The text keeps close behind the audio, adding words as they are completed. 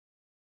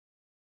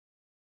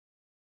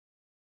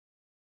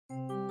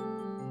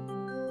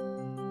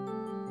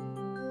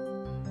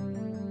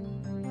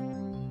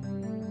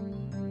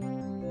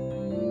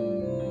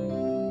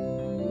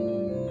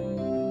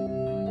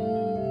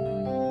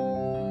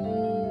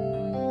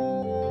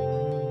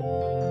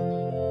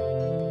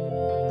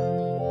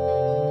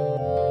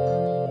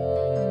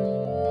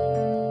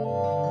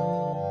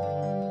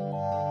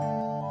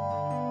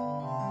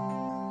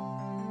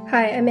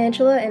Hi, I'm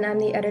Angela, and I'm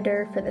the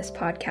editor for this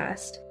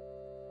podcast.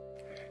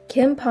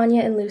 Kim,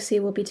 Panya, and Lucy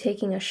will be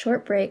taking a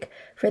short break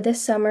for this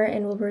summer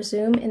and will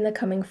resume in the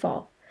coming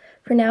fall.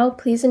 For now,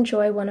 please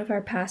enjoy one of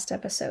our past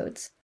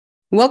episodes.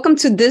 Welcome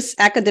to This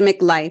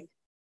Academic Life,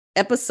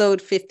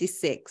 episode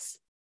 56.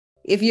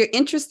 If you're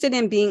interested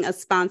in being a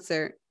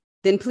sponsor,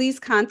 then please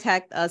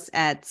contact us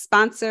at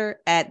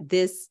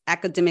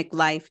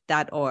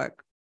sponsor@thisacademiclife.org.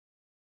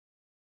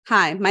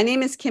 Hi, my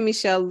name is Kim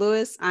Michelle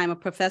Lewis. I'm a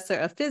professor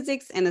of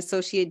physics and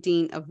associate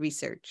dean of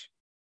research.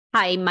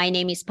 Hi, my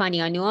name is Pani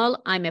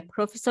Anual. I'm a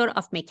professor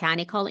of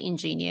mechanical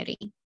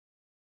engineering.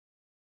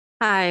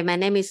 Hi, my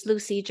name is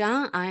Lucy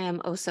Zhang. I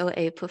am also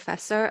a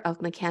professor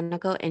of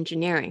mechanical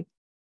engineering.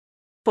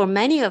 For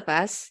many of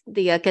us,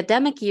 the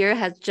academic year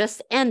has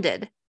just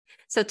ended.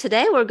 So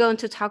today we're going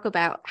to talk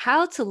about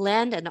how to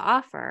land an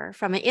offer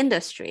from an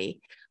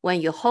industry when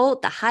you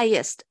hold the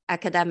highest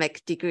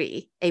academic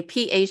degree, a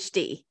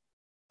PhD.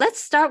 Let's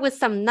start with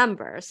some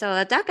numbers. So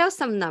I dug out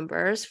some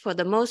numbers for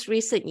the most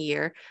recent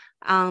year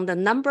on the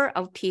number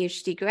of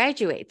PhD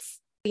graduates.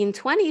 In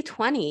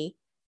 2020,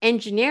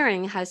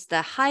 engineering has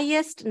the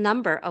highest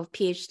number of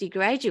PhD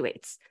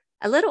graduates,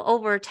 a little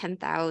over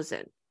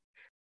 10,000,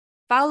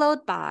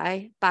 followed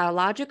by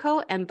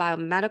biological and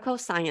biomedical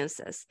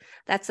sciences.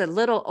 That's a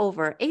little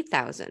over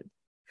 8,000.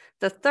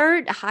 The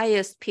third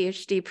highest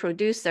PhD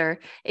producer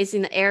is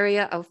in the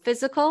area of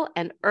physical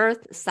and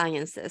earth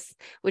sciences,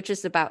 which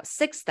is about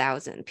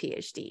 6,000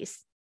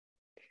 PhDs.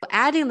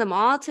 Adding them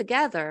all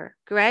together,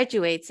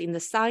 graduates in the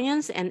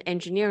science and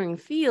engineering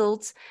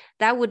fields,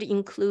 that would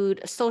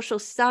include social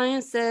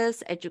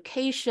sciences,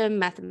 education,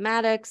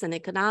 mathematics, and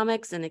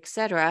economics, and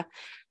etc.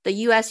 The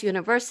U.S.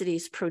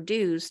 universities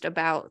produced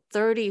about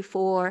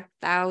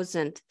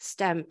 34,000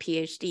 STEM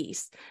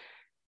PhDs.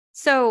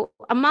 So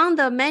among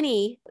the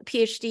many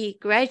PhD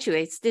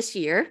graduates this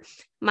year,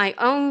 my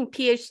own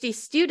PhD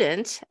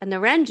student,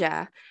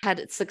 Narendra,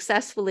 had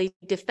successfully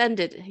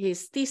defended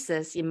his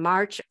thesis in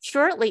March.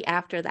 Shortly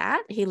after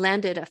that, he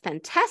landed a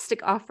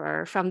fantastic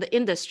offer from the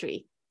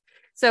industry.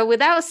 So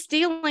without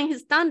stealing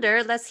his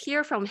thunder, let's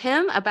hear from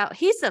him about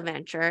his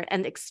adventure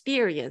and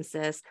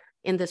experiences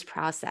in this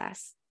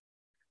process.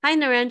 Hi,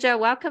 Narendra.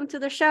 Welcome to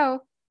the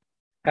show.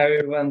 Hi,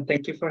 everyone.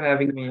 Thank you for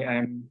having me.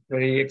 I'm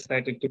very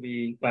excited to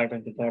be part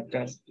of the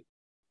podcast.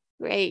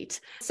 Great.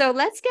 So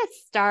let's get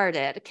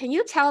started. Can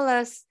you tell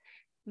us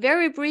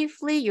very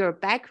briefly your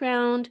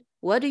background?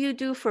 What do you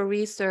do for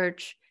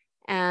research?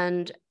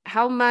 And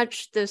how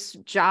much this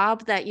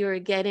job that you're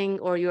getting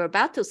or you're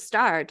about to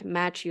start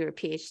match your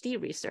PhD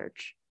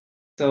research?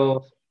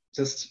 So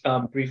just a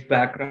brief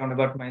background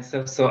about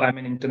myself. So I'm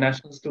an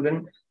international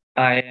student.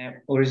 I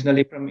am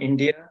originally from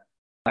India.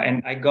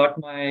 And I got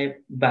my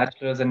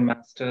bachelor's and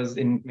master's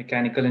in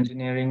mechanical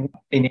engineering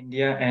in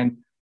India. And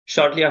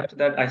shortly after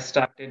that, I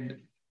started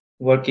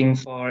working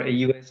for a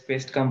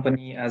US-based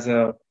company as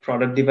a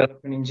product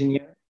development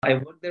engineer. I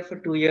worked there for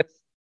 2 years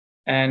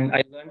and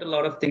I learned a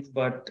lot of things,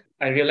 but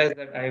I realized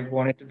that I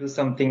wanted to do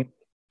something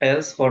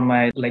else for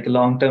my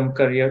long-term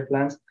career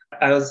plans.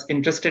 I was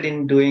interested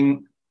in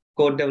doing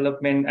code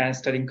development and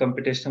studying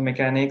computational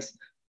mechanics,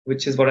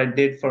 which is what I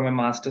did for my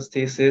master's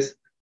thesis.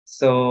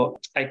 So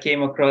I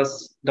came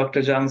across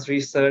Dr. Zhang's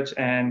research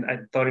and I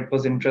thought it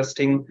was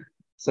interesting.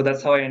 So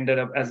that's how I ended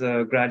up as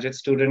a graduate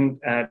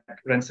student at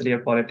Rensselaer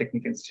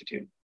Polytechnic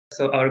Institute.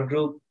 So our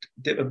group,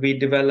 we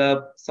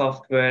develop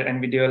software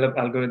and we develop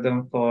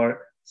algorithm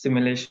for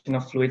simulation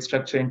of fluid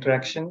structure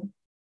interaction.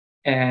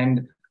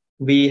 And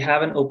we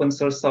have an open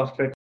source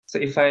software. So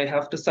if I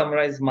have to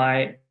summarize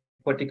my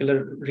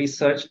particular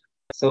research,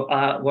 so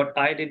what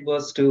I did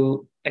was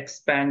to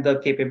expand the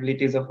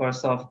capabilities of our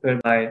software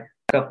by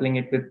coupling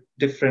it with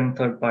different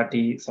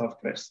third-party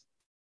softwares.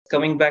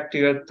 Coming back to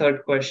your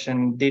third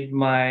question, did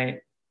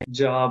my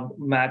job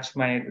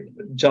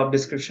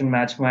description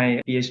match my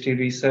PhD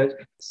research?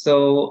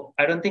 So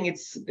I don't think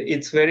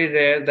it's very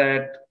rare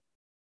that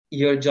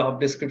your job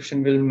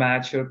description will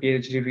match your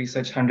PhD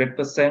research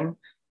 100%.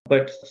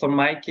 But for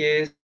my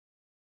case,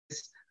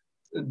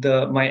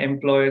 my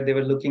employer, they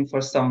were looking for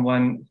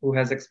someone who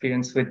has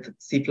experience with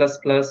C++,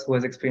 who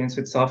has experience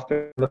with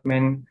software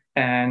development,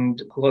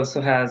 and who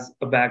also has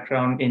a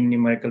background in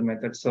numerical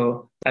methods.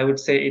 So I would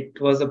say it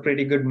was a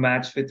pretty good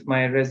match with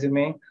my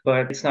resume,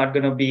 but it's not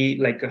going to be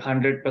like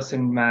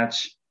 100%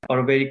 match or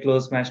a very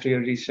close match to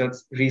your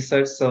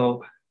research.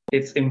 So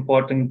it's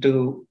important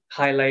to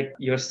highlight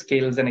your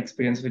skills and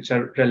experience which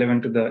are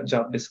relevant to the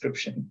job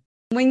description.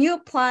 When you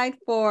applied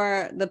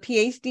for the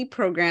PhD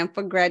program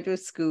for graduate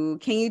school,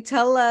 can you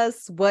tell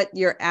us what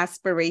your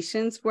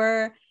aspirations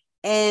were?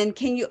 And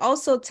can you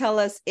also tell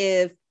us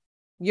if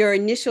your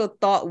initial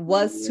thought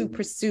was to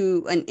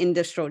pursue an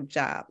industrial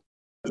job?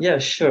 Yeah,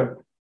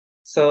 sure.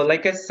 So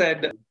like I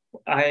said,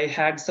 I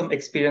had some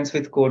experience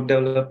with code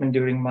development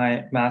during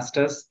my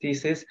master's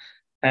thesis,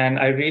 and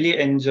I really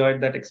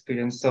enjoyed that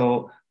experience.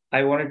 So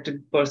I wanted to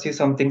pursue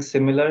something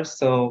similar.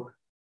 So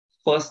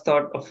first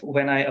thought of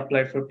when I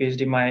applied for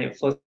PhD, my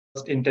first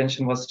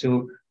intention was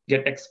to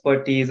get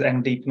expertise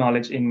and deep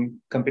knowledge in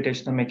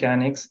computational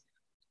mechanics.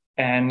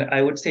 And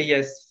I would say,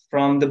 yes,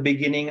 from the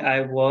beginning,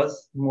 I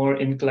was more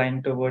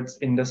inclined towards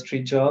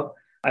industry job.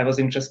 I was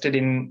interested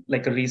in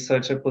like a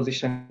researcher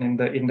position in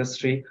the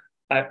industry.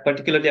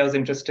 Particularly, I was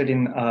interested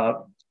in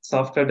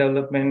software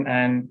development,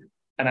 and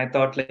I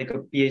thought like a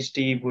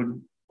PhD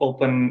would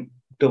open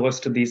doors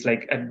to these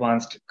like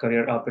advanced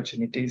career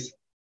opportunities.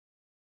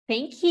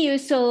 Thank you.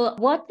 So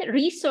what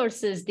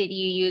resources did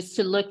you use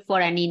to look for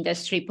an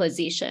industry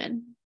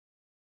position?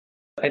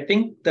 I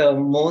think the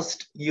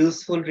most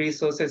useful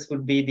resources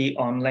would be the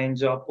online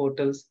job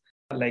portals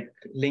like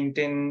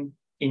LinkedIn,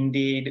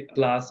 Indeed,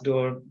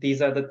 Glassdoor.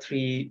 These are the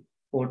three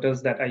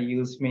portals that I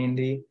use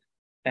mainly.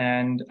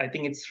 And I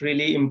think it's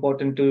really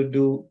important to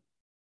do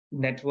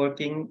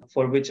networking,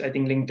 for which I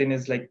think LinkedIn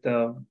is like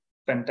the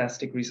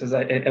fantastic resource.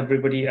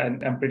 Everybody,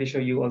 and I'm pretty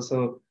sure you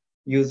also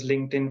use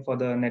LinkedIn for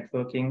the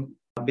networking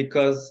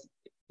because,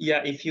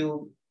 yeah, if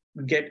you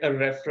get a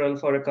referral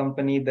for a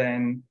company,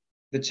 then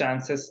the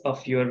chances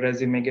of your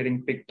resume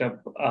getting picked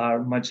up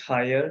are much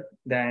higher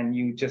than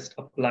you just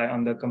apply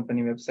on the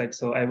company website.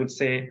 So I would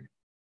say,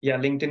 yeah,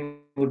 LinkedIn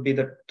would be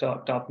the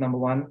top number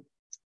one.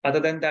 Other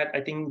than that,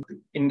 I think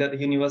in the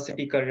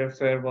university career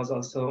fair was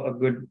also a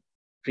good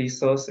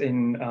resource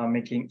in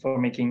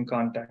making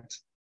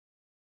contacts.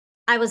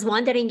 I was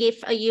wondering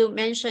if you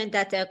mentioned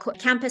that the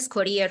campus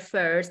career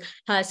fairs.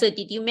 So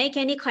did you make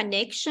any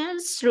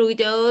connections through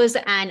those?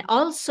 And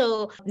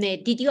also,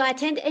 did you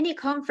attend any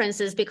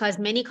conferences? Because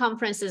many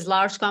conferences,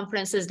 large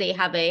conferences, they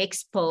have an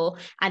expo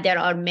and there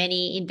are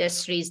many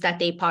industries that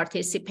they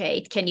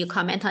participate. Can you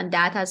comment on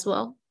that as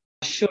well?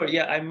 Sure.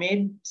 Yeah, I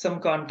made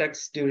some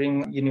contacts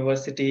during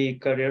university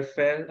career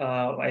fair.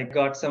 I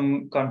got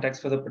some contacts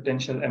for the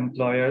potential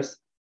employers,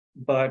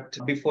 but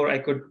before I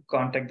could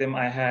contact them,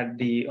 I had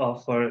the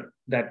offer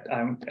that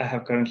I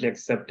have currently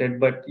accepted.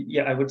 But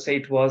yeah, I would say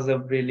it was a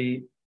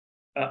really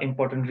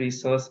important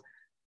resource.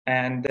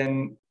 And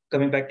then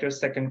coming back to your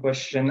second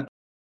question,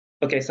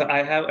 okay, so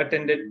I have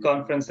attended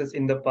conferences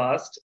in the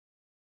past,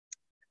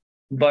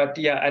 but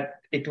yeah,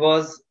 it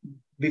was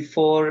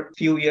before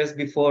few years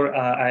before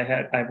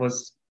I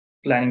was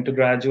planning to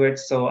graduate,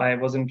 so I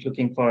wasn't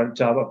looking for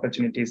job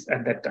opportunities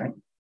at that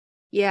time.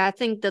 Yeah, I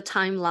think the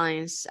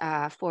timelines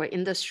for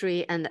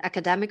industry and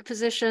academic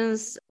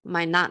positions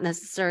might not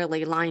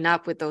necessarily line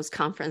up with those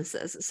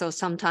conferences. So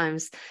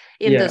sometimes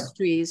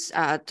industries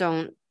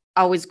don't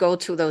always go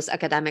to those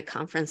academic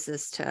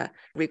conferences to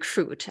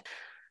recruit.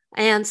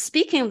 And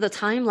speaking of the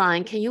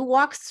timeline, can you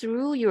walk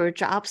through your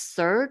job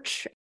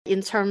search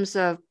in terms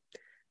of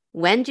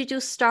when did you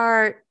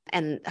start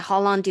and how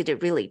long did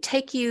it really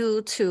take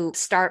you to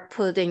start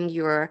putting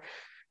your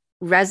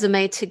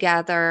resume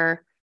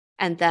together?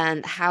 And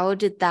then how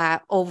did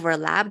that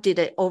overlap? Did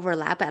it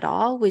overlap at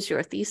all with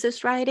your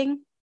thesis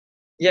writing?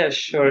 Yeah,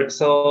 sure.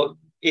 So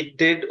it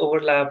did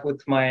overlap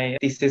with my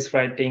thesis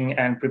writing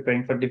and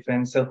preparing for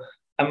defense. So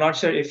I'm not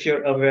sure if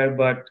you're aware,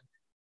 but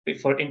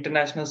for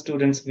international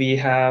students, we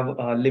have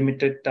a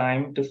limited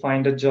time to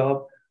find a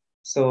job.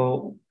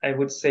 So I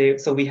would say,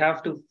 so we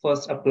have to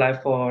first apply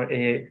for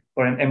an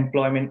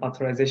employment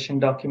authorization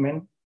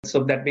document.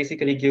 So that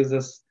basically gives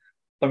us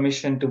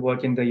permission to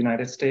work in the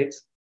United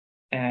States.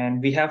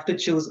 And we have to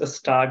choose a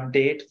start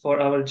date for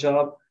our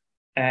job.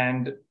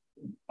 And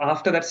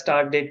after that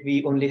start date,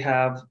 we only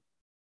have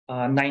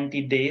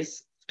 90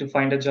 days to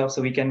find a job.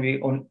 So we can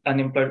be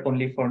unemployed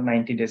only for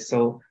 90 days.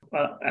 So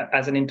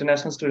as an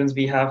international student,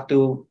 we have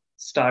to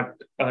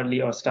start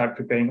early or start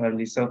preparing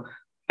early. So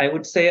I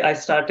would say I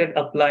started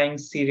applying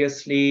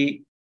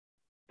seriously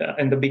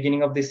in the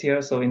beginning of this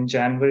year, so in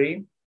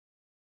January.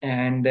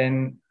 And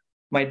then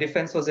my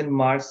defense was in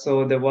March.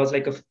 So there was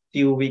like a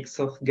few weeks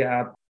of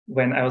gap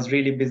when I was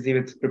really busy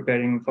with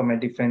preparing for my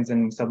defense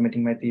and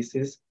submitting my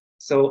thesis.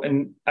 So,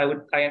 and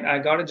I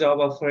got a job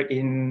offer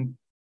in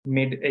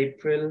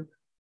mid-April.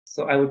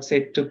 So I would say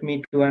it took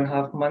me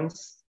 2.5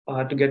 months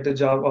to get the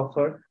job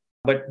offer.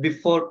 But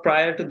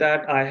prior to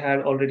that, I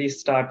had already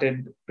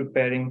started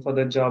preparing for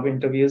the job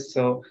interviews.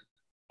 So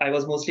I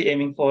was mostly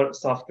aiming for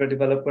software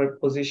developer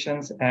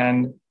positions,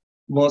 and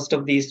most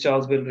of these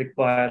jobs will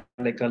require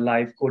like a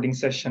live coding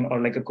session or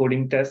like a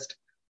coding test.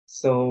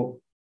 So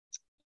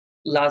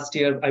last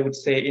year, I would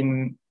say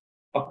in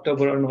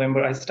October or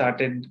November, I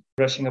started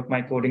brushing up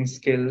my coding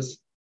skills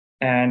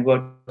and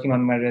working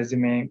on my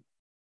resume.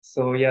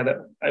 So yeah,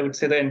 I would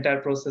say the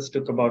entire process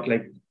took about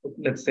like,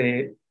 let's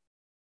say,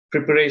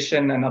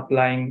 preparation and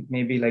applying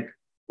maybe like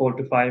 4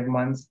 to 5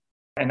 months.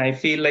 And I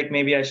feel like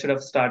maybe I should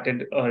have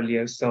started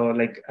earlier. So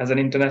like as an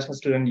international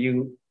student,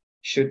 you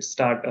should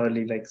start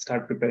early, like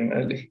start preparing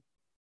early.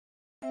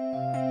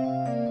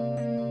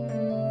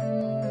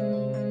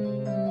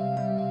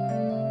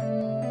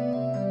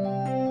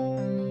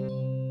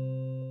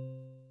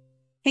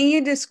 Can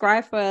you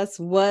describe for us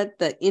what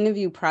the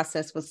interview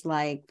process was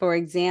like? For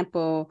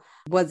example,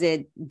 was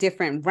it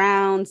different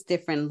rounds,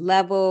 different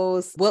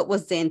levels? What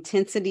was the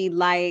intensity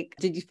like?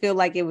 Did you feel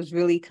like it was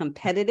really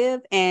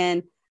competitive?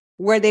 And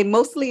were they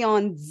mostly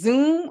on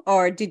Zoom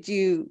or did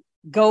you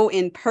go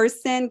in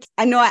person?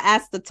 I know I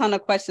asked a ton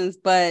of questions,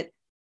 but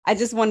I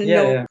just want to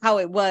Yeah, know yeah. how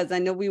it was. I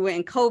know we were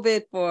in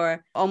COVID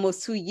for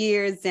almost 2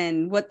 years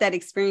and what that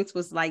experience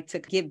was like to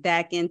get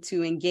back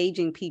into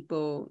engaging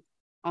people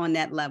on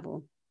that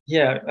level.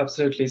 Yeah,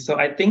 absolutely. So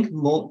I think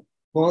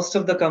most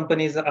of the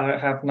companies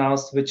have now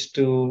switched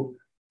to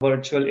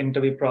virtual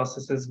interview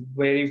processes.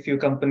 Very few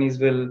companies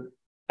will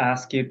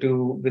ask you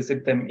to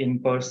visit them in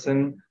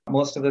person.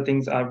 Most of the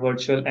things are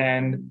virtual.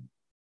 And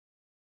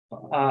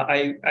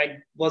I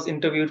was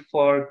interviewed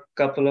for a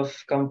couple of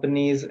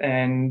companies,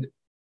 and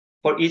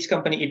for each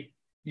company,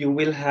 you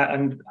will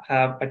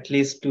have at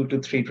least 2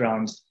 to 3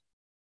 rounds.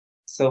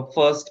 So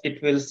first,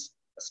 it will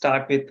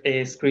start with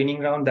a screening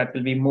round that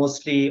will be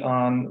mostly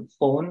on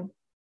phone,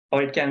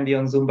 or it can be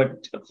on Zoom.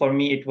 But for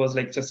me, it was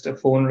like just a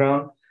phone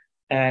round,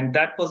 and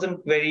that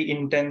wasn't very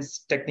intense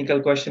technical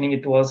questioning.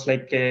 It was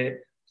like a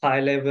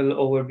high-level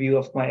overview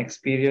of my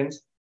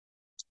experience.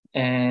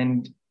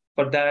 And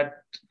for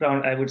that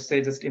round, I would say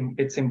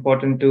it's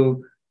important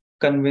to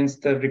convince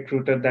the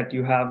recruiter that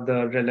you have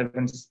the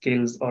relevant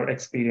skills or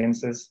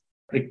experiences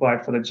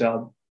required for the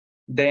job.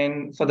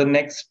 Then for the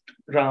next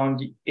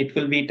round, it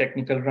will be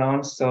technical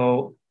rounds.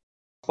 So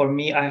for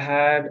me,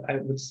 I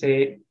would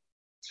say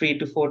 3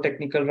 to 4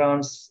 technical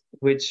rounds,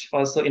 which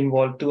also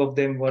involved 2 of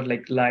them were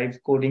like live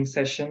coding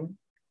session.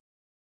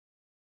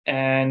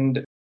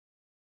 And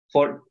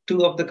for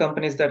 2 of the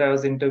companies that I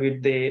was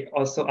interviewed, they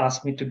also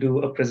asked me to do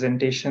a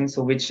presentation.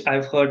 So, which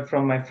I've heard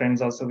from my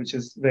friends also, which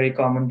is very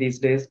common these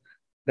days,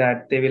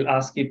 that they will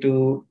ask you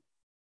to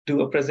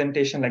do a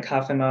presentation, like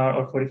half an hour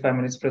or 45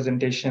 minutes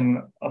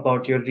presentation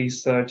about your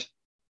research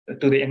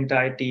to the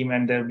entire team.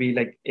 And there'll be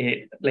like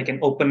an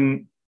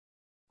open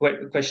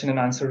question and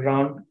answer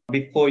round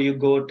before you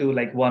go to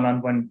like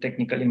one-on-one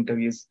technical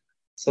interviews.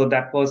 So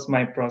that was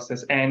my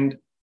process. And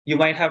you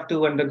might have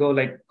to undergo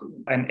like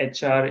an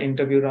HR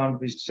interview round,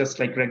 which is just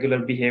like regular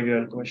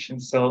behavioral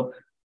questions. So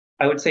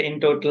I would say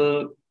in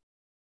total,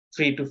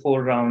 3 to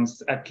 4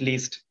 rounds at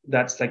least.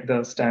 That's like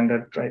the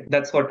standard, right?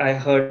 That's what I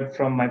heard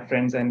from my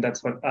friends, and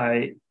that's what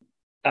I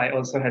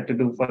also had to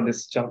do for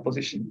this job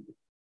position.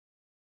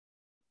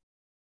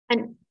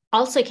 And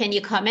also, can you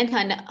comment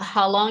on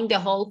how long the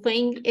whole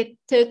thing it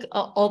took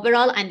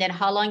overall, and then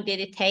how long did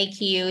it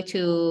take you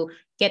to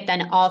get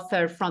an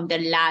offer from the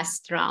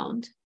last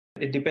round?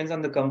 It depends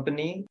on the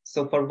company.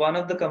 So for one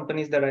of the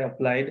companies that I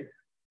applied,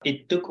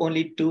 it took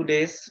only 2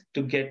 days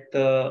to get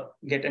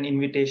an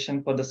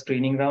invitation for the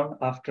screening round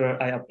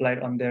after I applied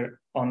on their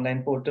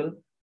online portal.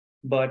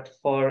 But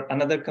for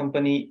another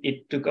company,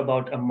 it took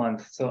about a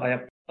month. So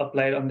I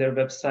applied on their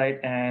website,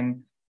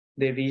 and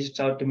they reached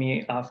out to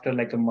me after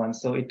like a month.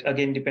 So it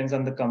again depends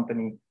on the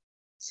company.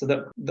 So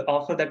the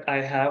offer that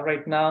I have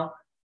right now,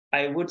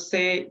 I would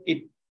say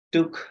it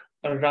took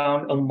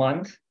around a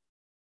month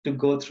to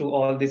go through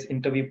all this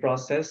interview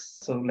process.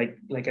 So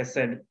like I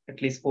said, at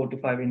least 4 to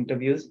 5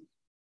 interviews.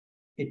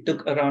 It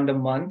took around a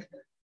month.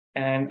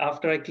 And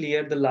after I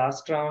cleared the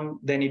last round,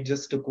 then it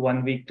just took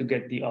 1 week to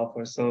get the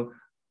offer. So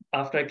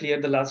after I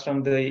cleared the last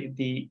round,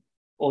 the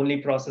only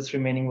process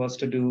remaining was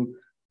to do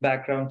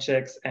background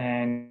checks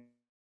and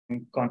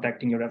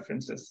contacting your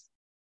references.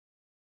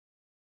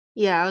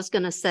 Yeah, I was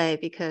going to say,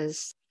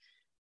 because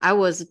I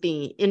was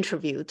being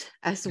interviewed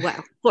as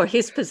well for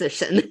his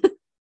position.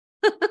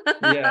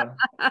 Yeah.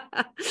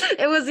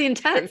 It was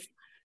intense.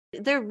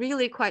 They're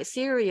really quite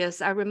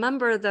serious. I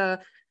remember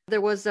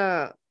there was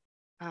a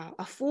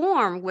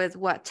form with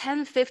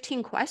 10,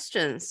 15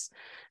 questions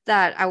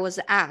that I was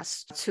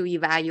asked to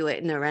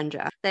evaluate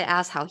Narendra. They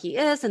asked how he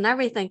is and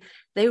everything.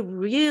 They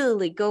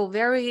really go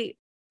very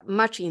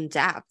much in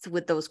depth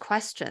with those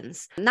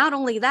questions. Not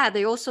only that,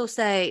 they also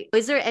say,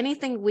 is there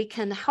anything we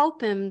can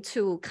help him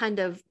to kind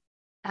of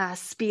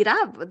speed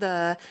up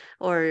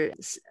or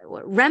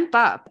ramp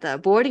up the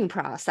boarding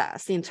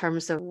process in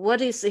terms of what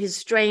is his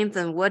strength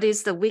and what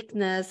is the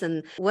weakness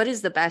and what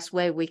is the best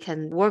way we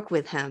can work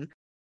with him.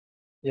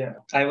 Yeah,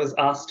 I was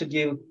asked to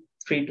give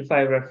 3 to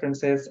 5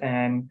 references,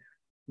 and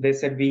they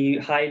said we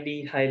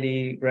highly,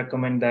 highly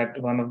recommend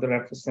that one of the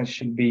references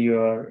should be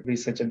your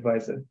research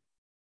advisor,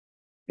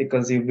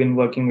 because you've been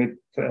working with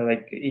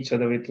like each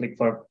other with like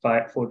for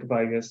 4 to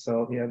 5 years.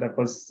 So yeah, that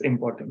was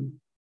important.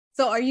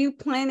 So are you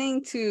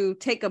planning to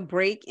take a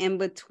break in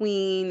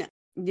between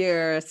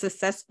your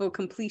successful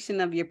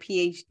completion of your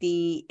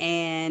PhD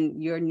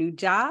and your new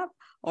job,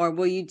 or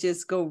will you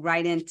just go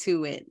right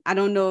into it? I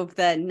don't know if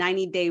the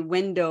 90-day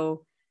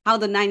window, how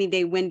the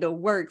 90-day window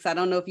works. I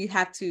don't know if you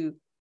have to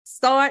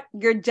start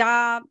your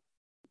job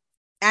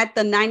at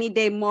the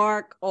 90-day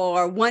mark,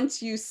 or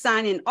once you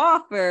sign an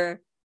offer,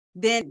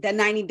 then the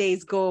 90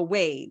 days go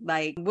away.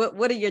 Like,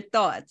 what are your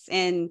thoughts?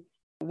 And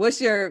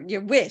what's your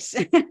wish?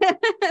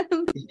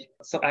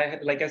 So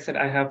like I said,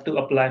 I have to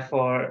apply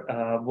for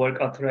work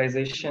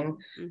authorization,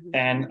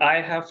 and I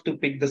have to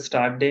pick the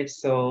start date.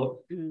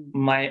 So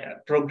my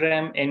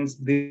program ends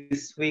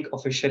this week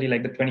officially,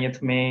 like the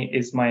 20th May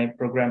is my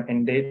program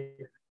end date.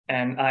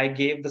 And I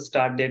gave the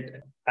start date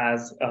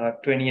as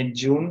 20th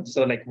June.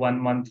 So like 1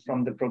 month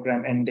from the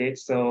program end date.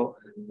 So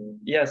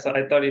yeah, so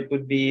I thought it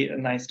would be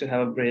nice to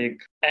have a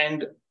break.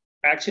 And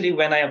Actually,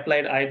 when I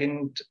applied,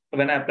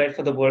 when I applied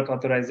for the work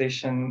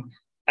authorization,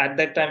 at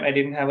that time, I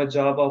didn't have a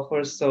job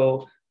offer.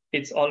 So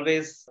it's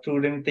always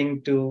prudent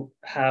thing to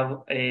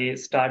have a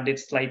start date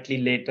slightly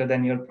later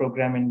than your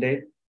program end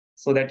date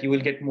so that you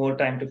will get more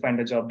time to find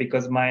a job,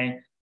 because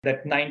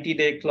that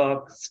 90-day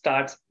clock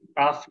starts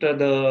after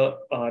the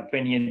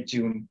 20th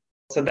June.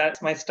 So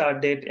that's my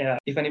start date.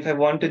 Even if I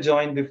want to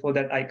join before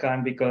that, I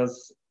can't,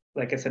 because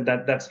like I said,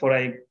 that's what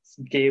I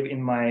gave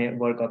in my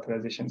work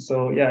authorization.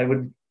 So yeah,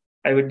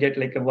 I would get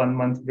like a 1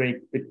 month break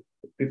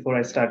before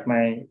I start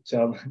my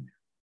job.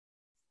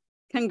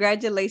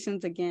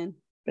 Congratulations again.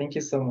 Thank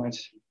you so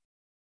much.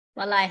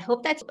 Well, I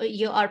hope that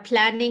you are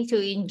planning to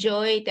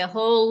enjoy the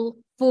whole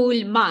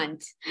full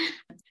month.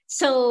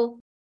 So,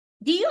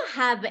 do you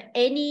have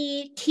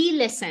any key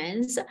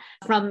lessons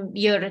from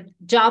your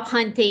job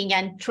hunting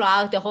and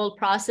throughout the whole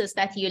process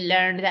that you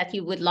learned that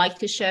you would like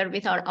to share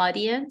with our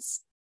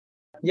audience?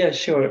 Yeah,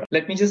 sure.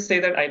 Let me just say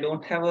that I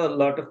don't have a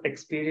lot of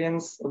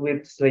experience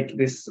with like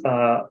this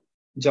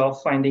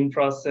job finding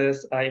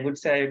process. I would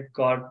say I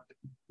got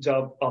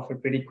job offer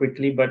pretty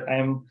quickly, but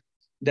I'm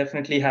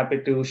definitely happy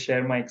to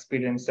share my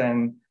experience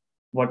and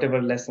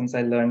whatever lessons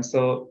I learned.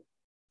 So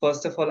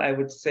first of all, I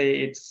would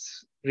say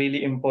it's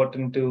really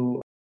important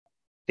to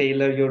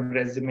tailor your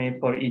resume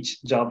for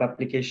each job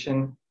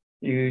application.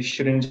 You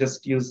shouldn't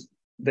just use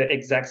the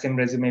exact same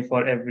resume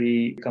for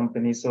every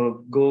company.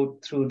 So go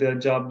through the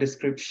job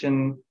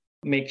description,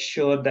 make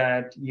sure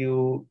that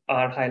you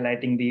are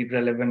highlighting the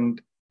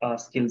relevant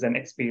skills and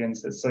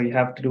experiences. So you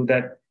have to do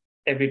that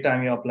every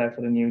time you apply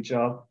for a new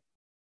job.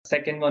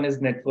 Second one is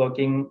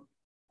networking.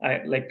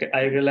 I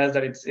realized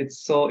that it's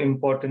so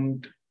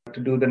important to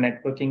do the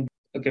networking.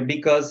 Okay,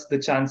 because the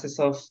chances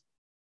of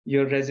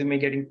your resume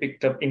getting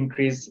picked up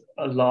increase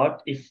a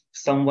lot if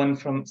someone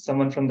from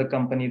the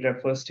company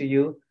refers to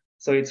you.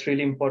 So it's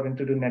really important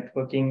to do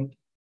networking.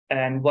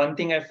 And one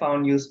thing I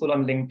found useful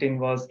on LinkedIn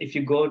was if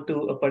you go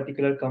to a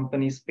particular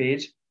company's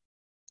page,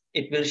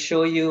 it will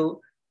show you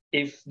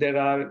if there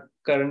are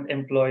current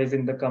employees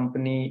in the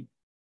company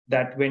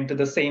that went to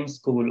the same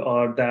school,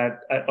 or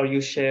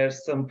you share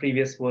some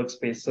previous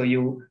workspace.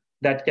 So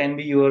that can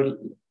be your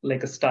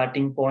like a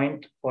starting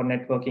point for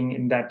networking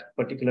in that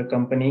particular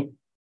company.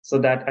 So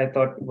that I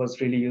thought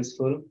was really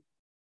useful.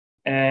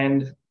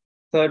 And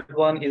third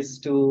one is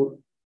to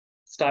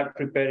start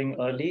preparing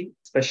early,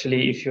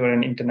 especially if you're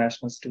an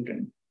international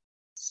student.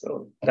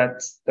 So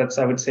that's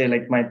I would say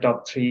like my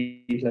top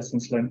 3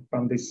 lessons learned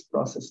from this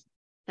process.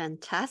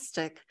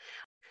 Fantastic.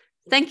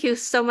 Thank you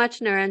so much,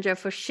 Narendra,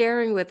 for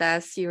sharing with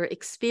us your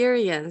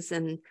experience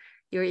and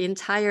your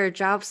entire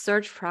job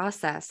search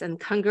process. And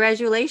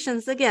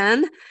congratulations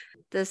again.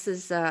 This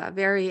is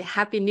very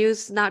happy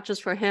news, not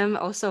just for him,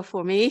 also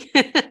for me.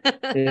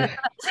 Yeah.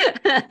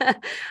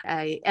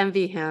 I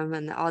envy him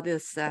and all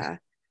this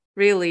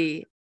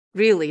really,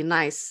 really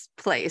nice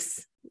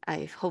place.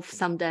 I hope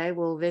someday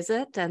we'll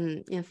visit.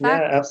 And in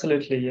fact, yeah,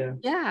 absolutely.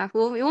 Yeah,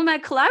 we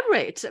might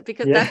collaborate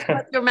because Yeah. that's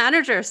what your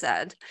manager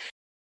said.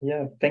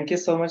 Yeah, thank you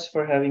so much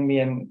for having me.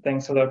 And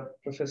thanks a lot,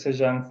 Professor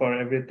Zhang, for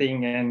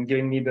everything and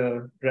giving me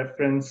the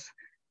reference.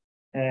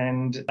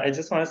 And I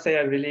just want to say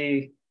I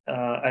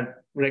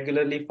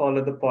regularly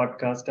follow the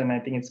podcast, and I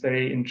think it's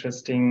very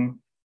interesting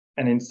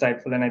and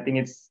insightful. And I think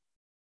it's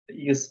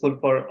useful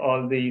for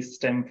all the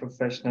STEM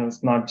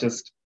professionals, not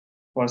just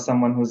for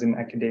someone who's in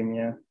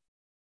academia.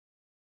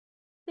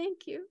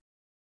 Thank you.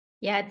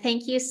 Yeah,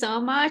 thank you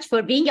so much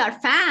for being our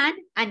fan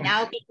and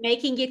now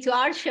making it to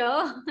our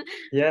show.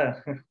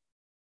 Yeah.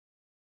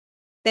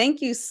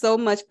 Thank you so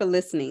much for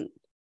listening.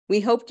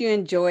 We hope you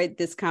enjoyed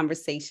this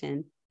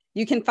conversation.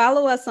 You can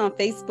follow us on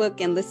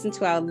Facebook and listen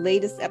to our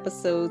latest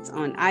episodes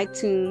on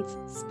iTunes,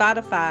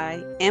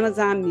 Spotify,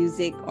 Amazon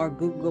Music, or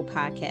Google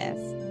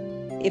Podcasts.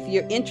 If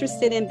you're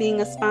interested in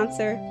being a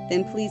sponsor,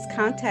 then please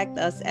contact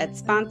us at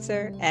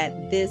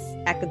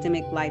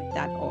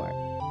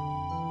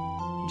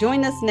sponsor@thisacademiclife.org.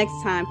 Join us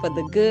next time for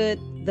the good,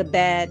 the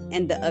bad,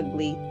 and the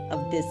ugly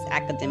of this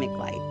academic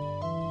life.